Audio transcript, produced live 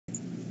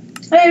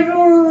Hey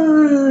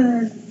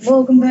everyone!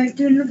 Welcome back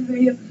to another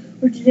video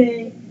where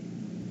today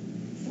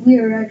we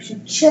are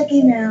actually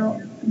checking out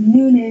a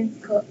new name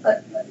called,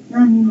 a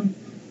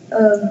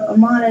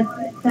mod I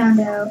found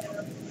out.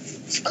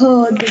 It's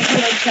called the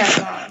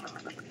colorchat mod.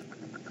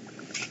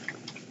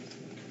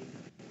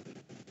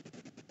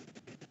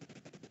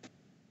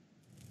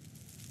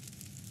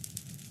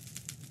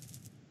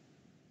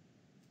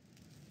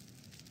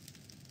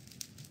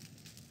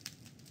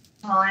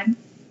 Time.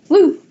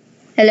 Woo!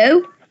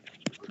 Hello?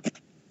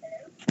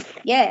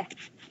 Yeah.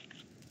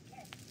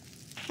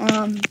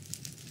 Huh?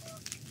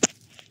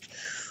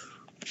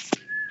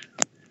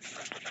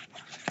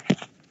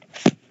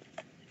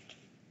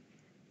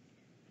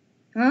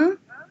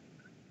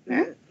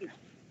 Huh?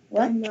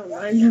 What? No, never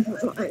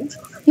mind.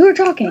 You were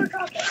talking.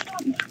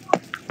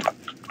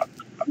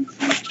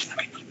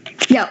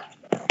 Yo.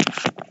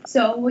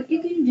 So what you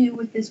can do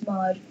with this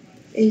mod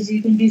is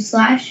you can do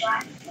 /Nick.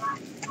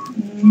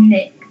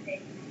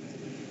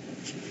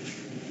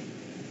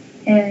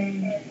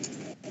 And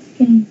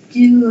you can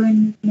do a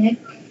Nick.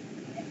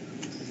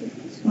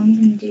 So I'm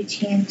going to do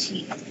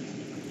TNT.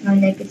 My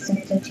Nick is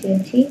set to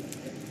TNT.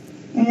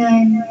 And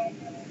then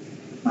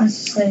let's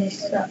say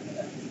stuff.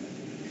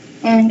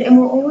 And it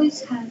will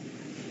always have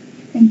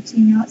empty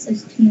now. It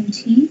says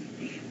TNT.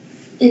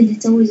 And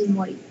it's always in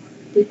white.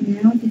 But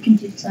now you can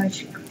do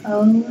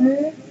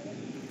 /color.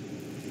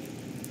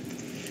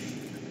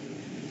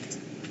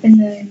 And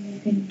then you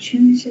can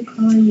choose the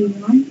color you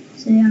want.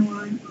 Say I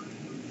want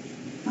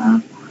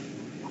aqua.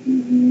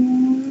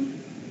 And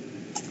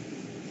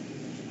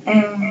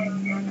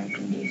then I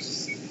can do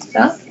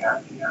stuff.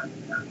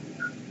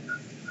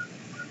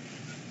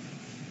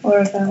 Or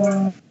if I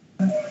want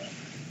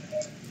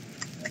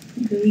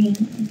green.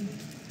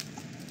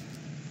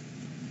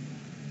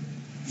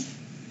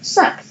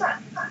 Suck.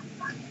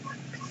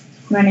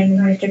 My name is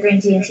Mr. Green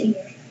TNT.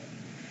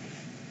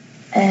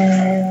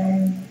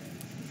 And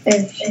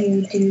if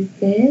you do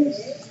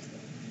this,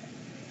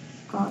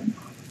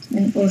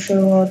 it will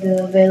show all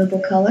the available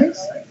colors.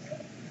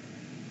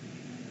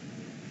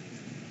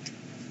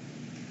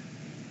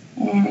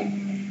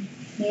 And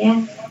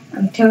yeah,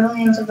 I'm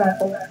totally in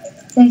survival.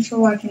 Thanks for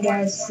watching,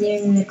 guys. See you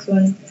in the next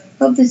one.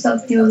 Hope this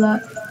helped you a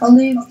lot. I'll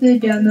leave the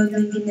download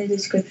link in the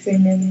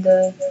description and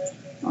the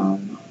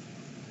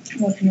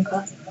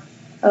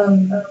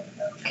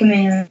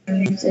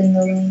commands in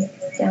the link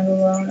down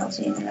below, and I'll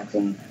see you in the next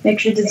one. Make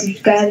sure to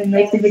subscribe and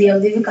like the video,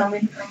 leave a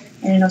comment,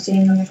 and I'll see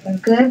you in the next one.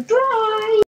 Goodbye!